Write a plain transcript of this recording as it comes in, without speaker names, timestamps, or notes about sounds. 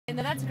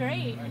but that's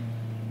great.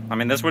 I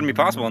mean, this wouldn't be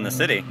possible in the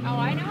city. Oh,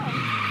 I know.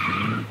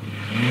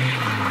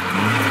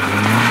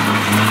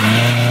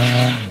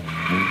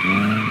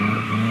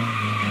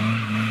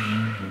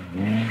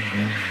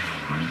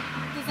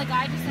 Does the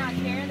guy just not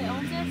care that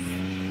owns this?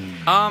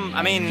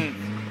 I mean,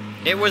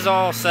 it was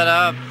all set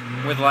up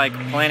with like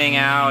planning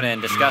out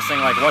and discussing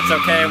like what's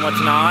okay and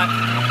what's not.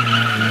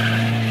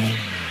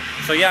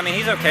 So yeah, I mean,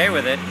 he's okay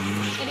with it.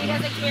 And he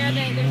doesn't care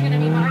that there's gonna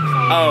be marks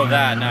all over. Oh,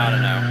 that,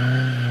 no.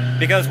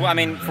 Because, well, I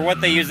mean, for what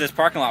they use this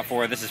parking lot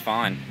for, this is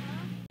fine.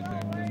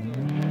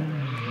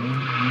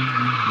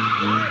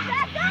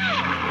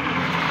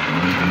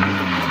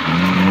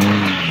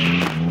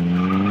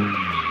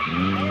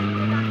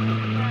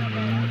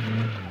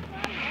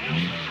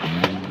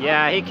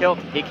 Yeah, he killed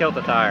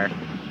the tire.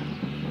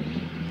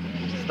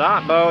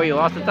 Stop, Beau, you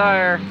lost the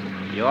tire.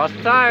 You lost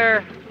the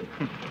tire.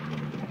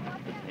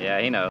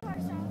 Yeah, he knows.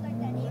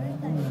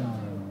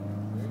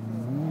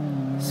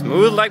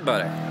 Smooth like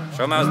butter.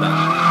 Show him how it's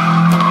done.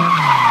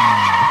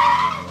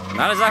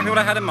 Not exactly what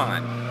I had in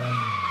mind.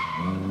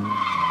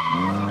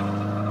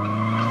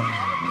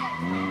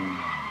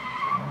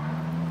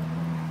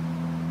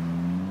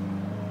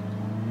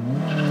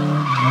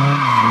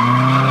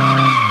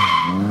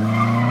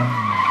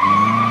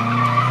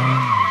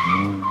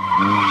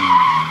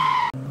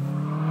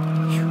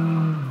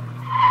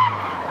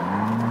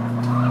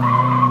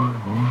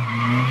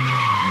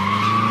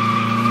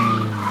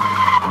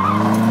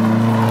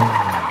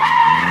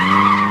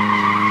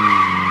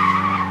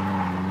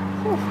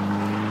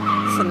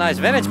 A nice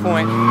vantage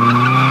point,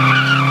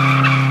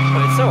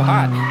 but it's so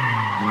hot.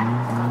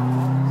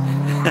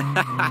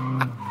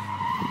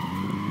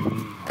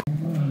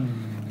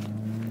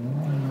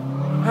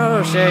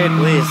 Oh, shade,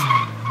 please.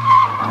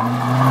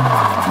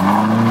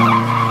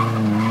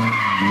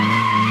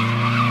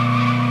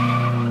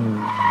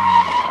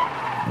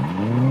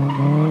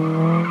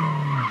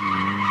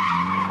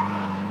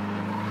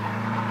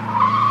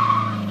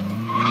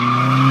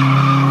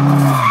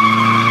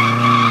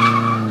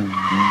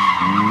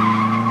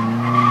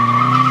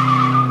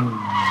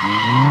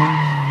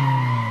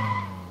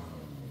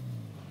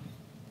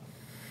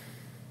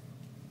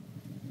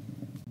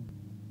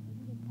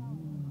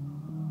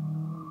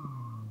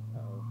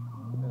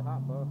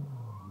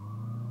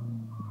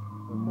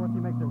 Of course he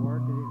makes it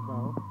work because he's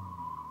Beau.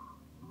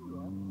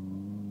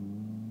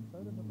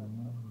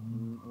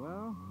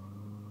 Well,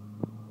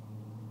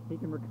 he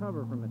can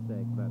recover from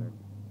mistakes better.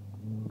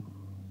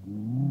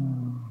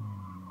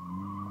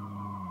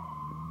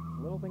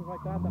 Little things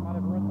like that might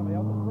have ruined somebody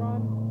else's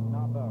run,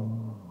 not Beau.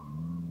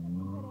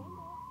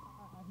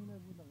 He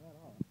knows we don't at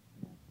all.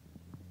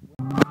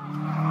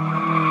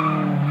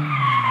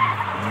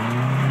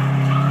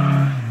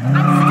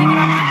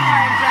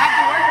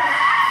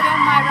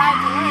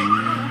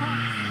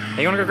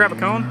 Hey, you wanna go grab a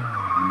cone?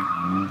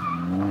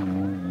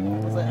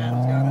 What's that?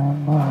 Adam's got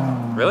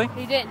it. Really?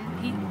 He didn't.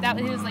 He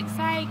was like,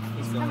 psych,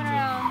 he's coming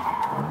around.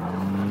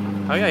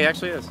 Oh yeah, he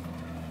actually is.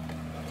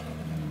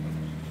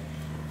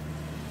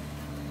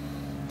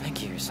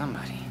 Thank you,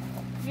 somebody.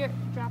 Here,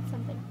 drop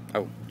something.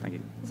 Oh, thank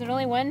you. Is it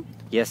only one?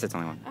 Yes, it's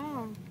only one.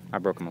 Oh. I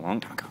broke him a long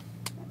time ago.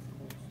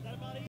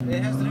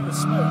 It has to do with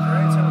smoke,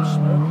 right? It's how much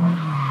smoke.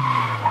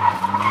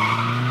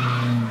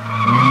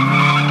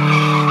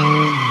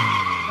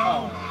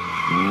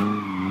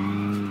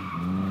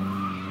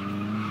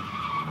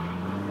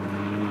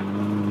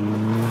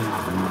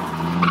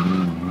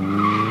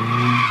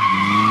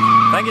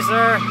 Thank you,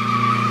 sir.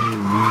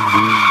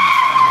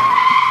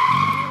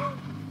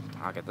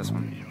 I'll get this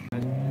one.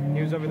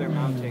 He was over there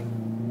mounting.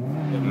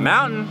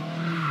 Mountain?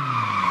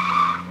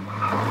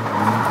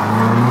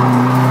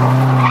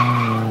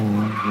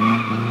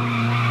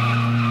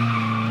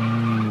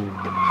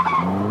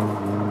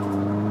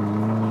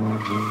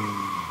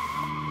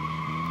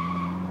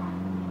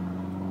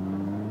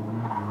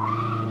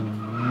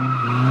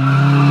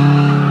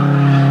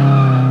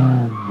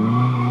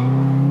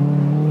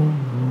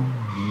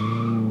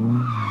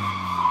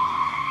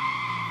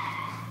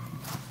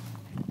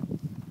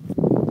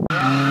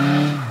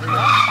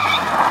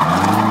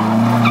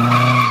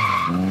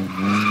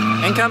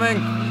 Incoming!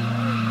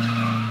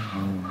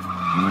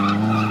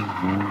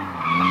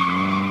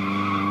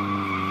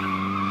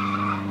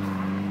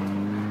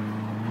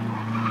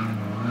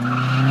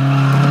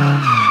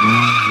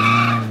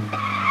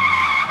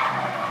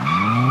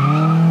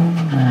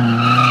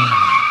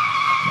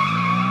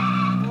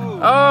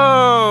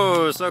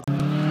 Oh, so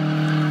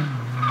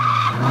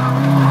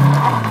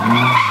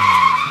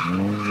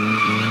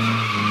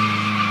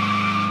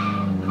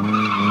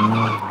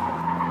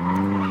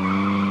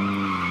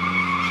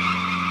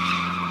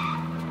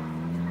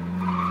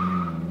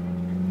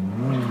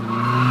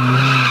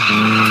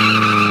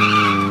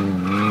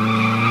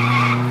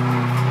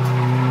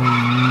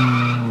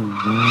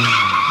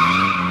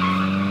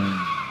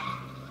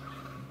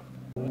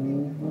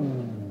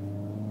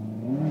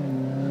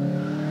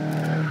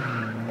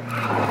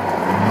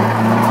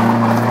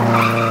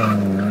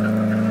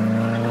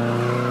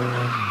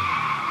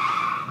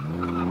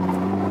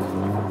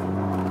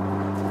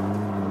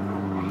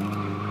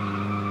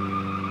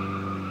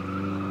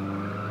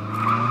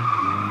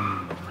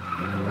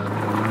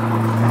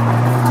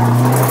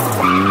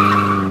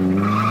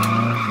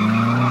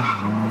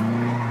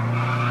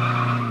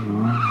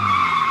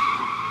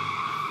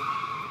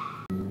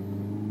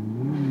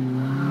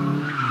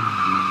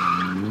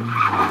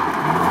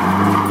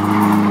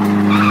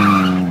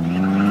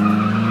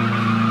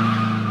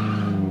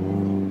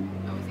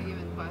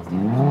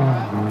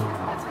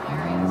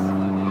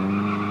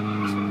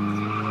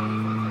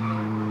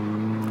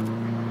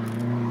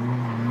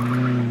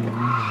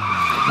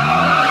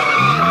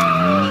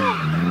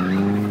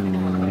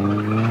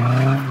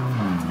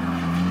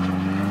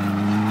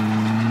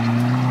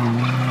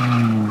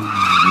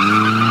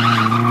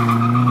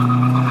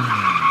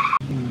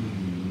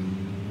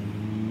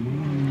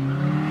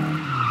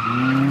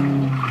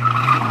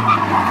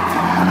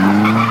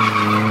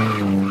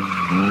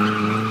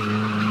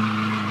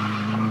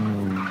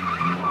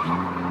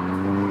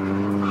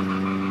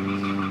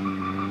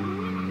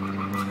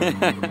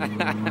Yeah,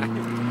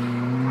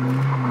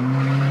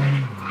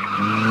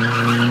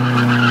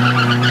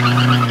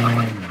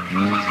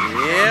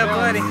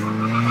 buddy.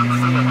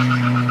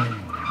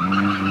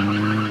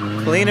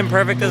 Clean and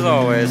perfect as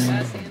always.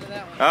 That's the end of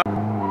that one. Oh.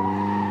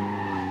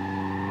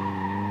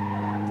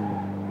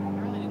 I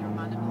really need to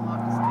remind him to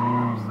lock his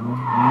doors.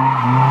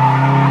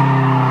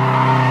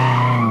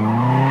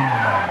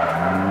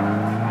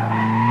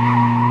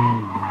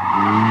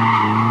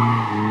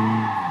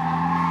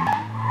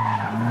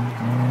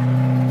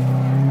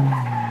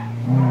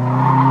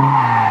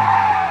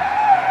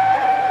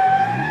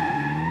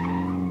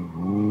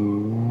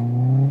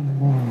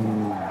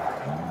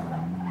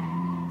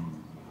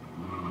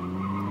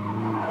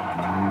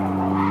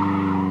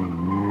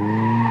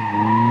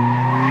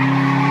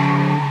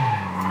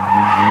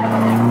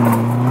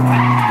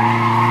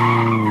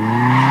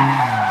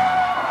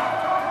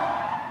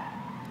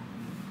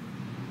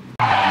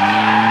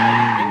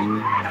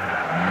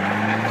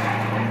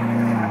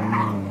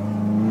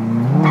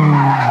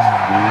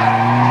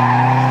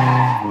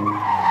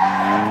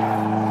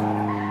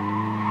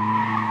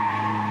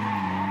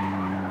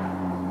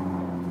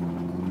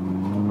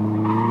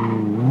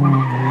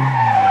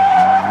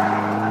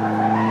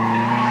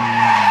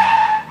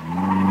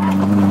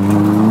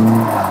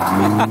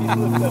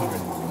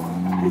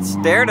 He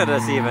stared at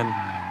us even.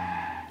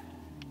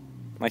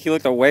 Like he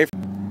looked away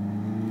from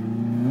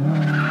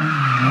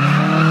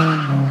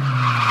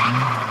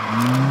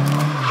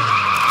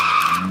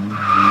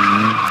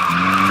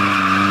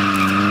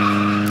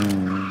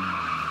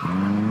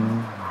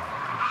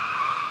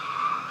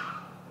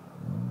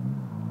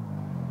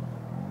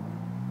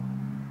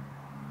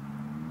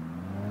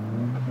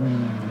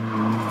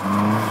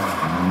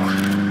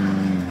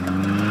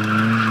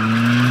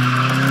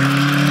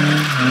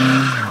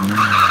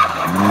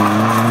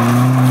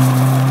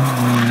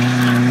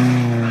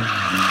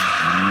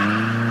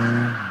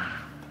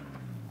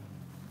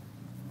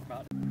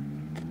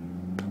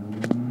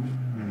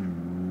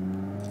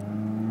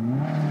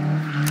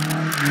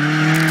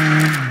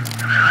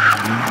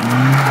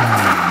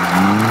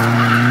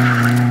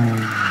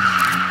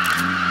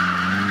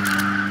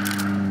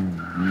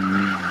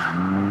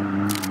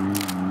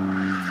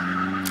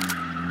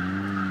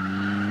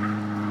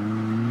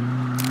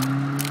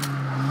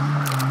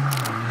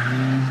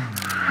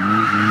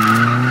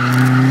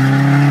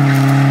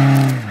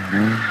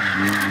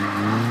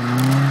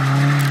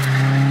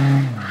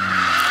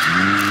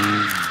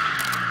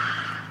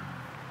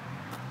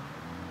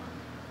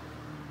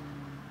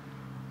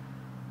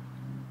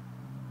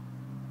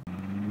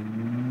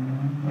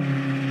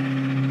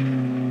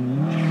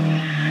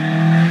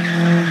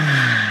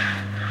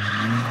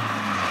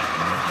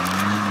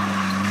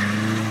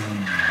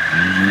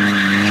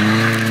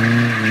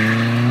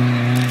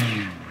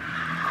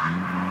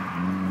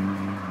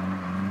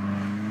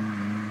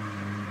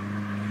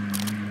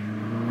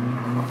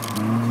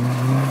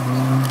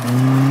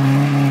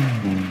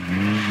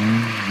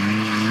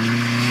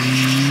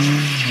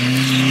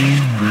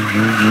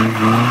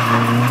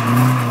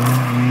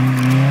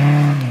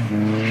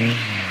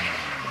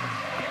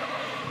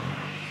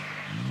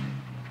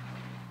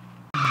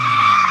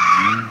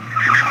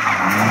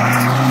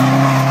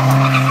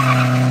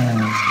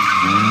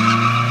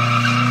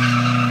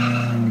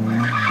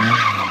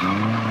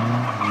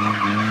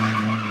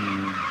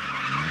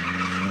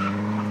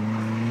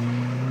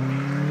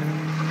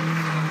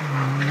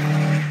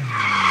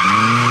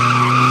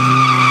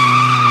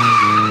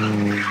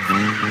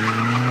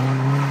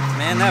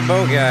that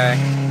Beau guy,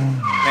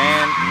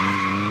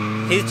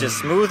 man, he's just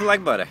smooth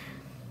like butter.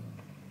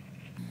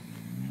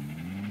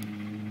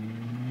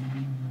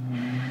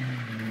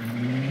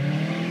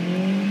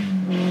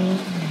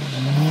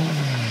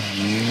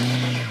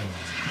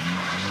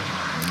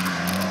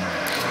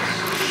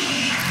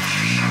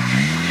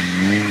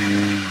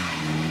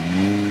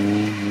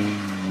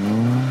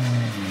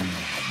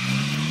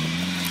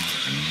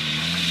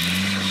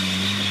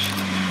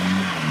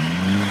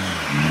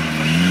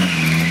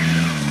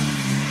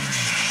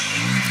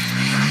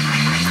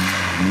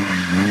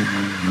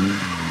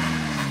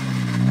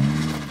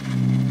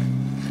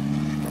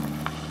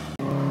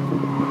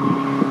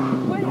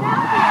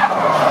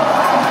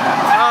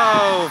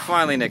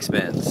 Finally, Nick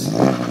spins.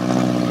 Sam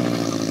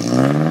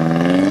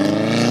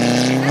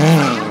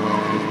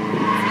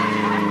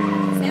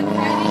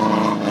driving?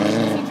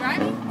 Is he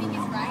driving? I think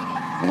he's riding.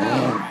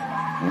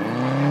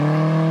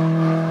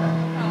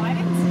 Oh, I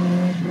didn't see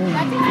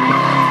that.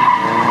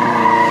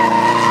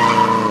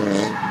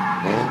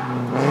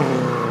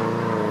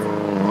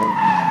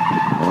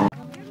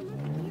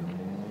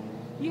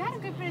 You had a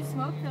good bit of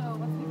smoke though,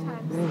 a few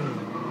times.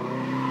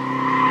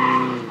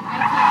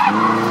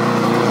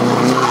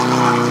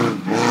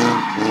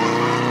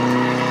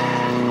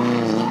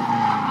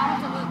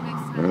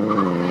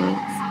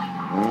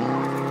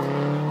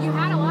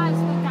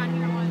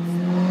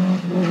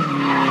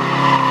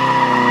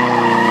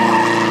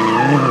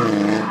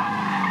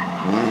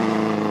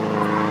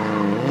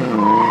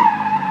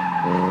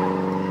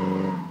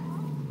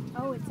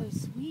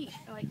 Sweet.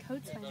 It like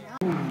coats my mouth.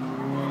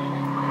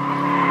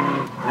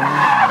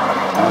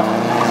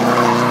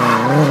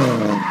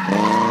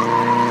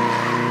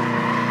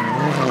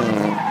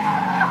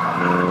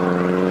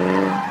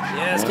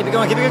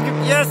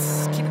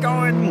 Yes, keep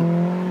going.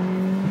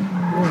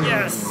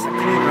 Yes, a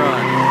clean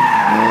run.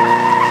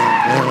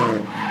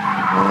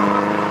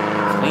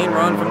 Clean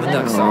run from the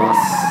duck sauce.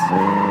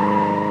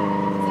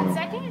 Is that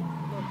second?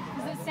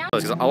 Does it sound?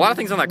 Because a lot of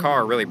things on that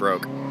car are really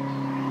broke.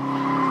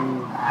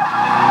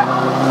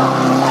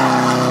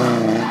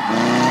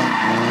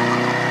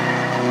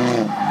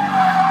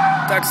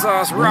 Duck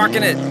sauce,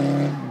 rocking it.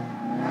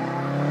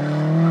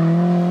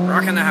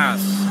 Rocking the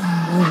house.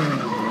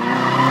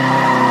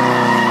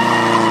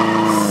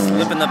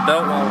 Slipping the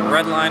belt while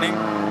redlining.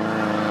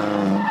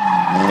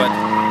 But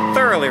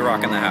thoroughly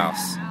rocking the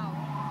house.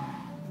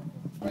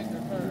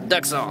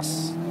 Duck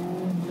sauce.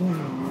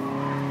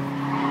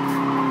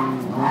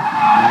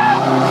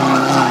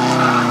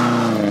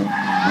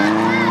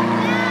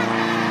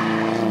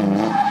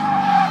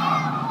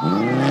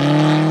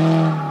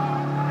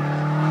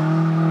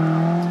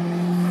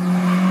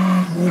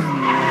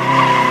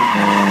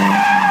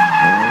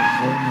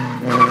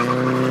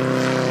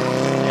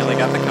 Nearly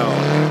got the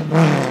cone.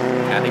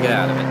 Had to get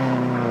out of it.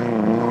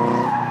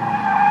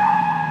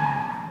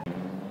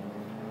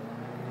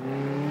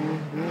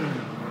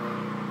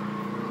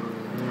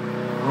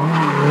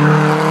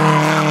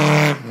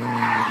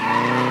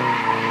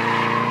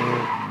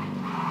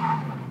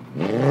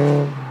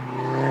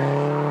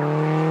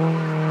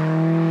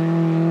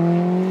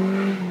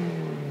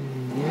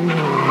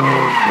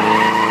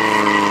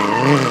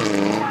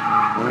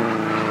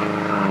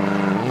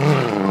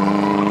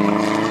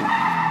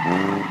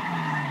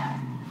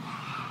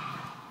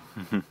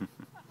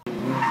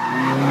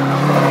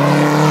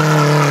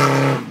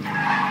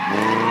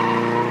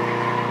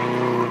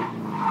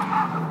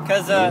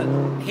 Because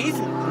he's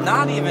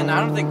not even, I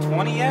don't think,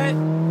 20 yet.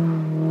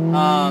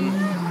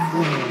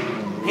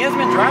 He hasn't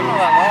been driving all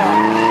that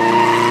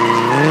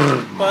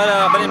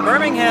long. But in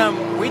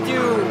Birmingham, we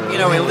do, you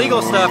know,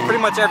 illegal stuff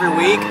pretty much every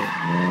week.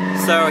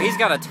 So he's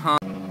got a ton.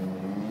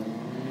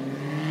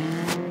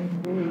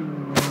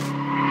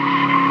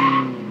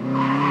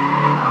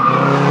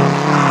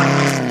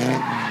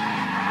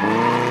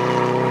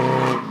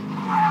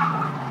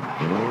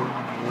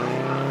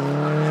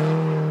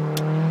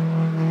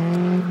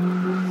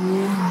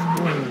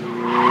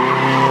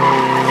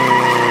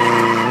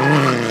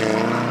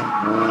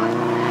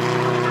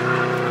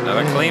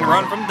 Another clean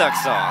run from duck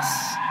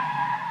sauce.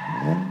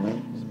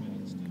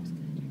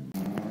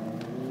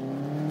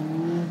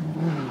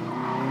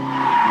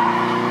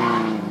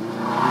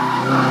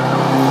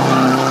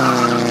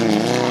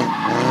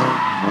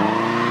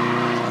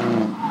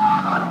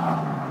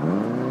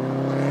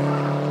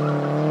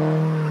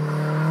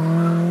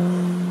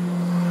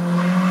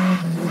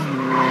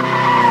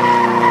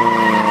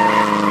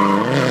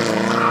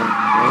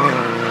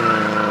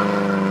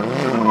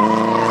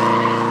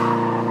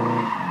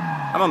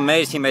 I'm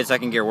amazed he made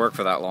second gear work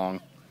for that long.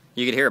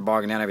 You could hear it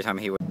bogging down every time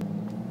he would. Oh,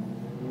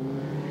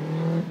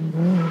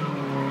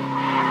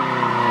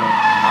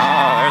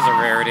 there's a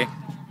rarity.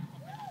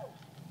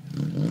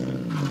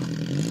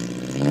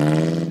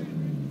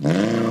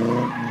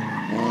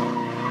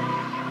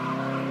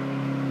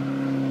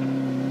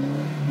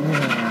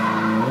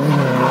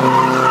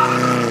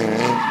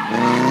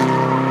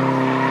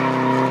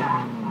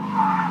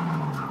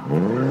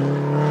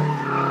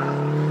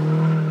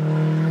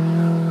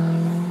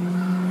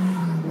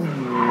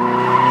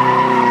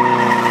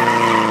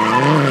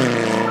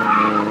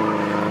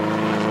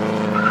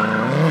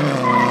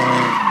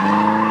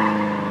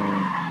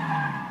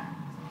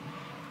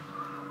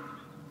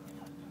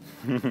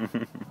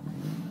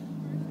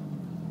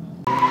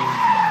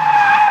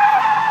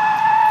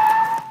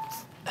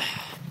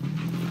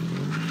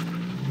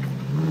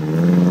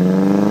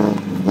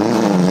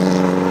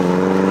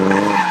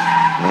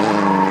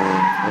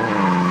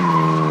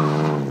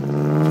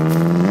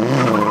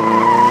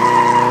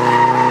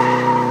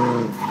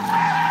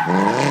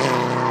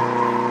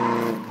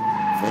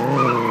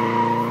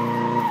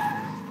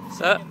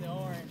 What's up?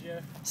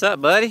 What's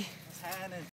up, buddy?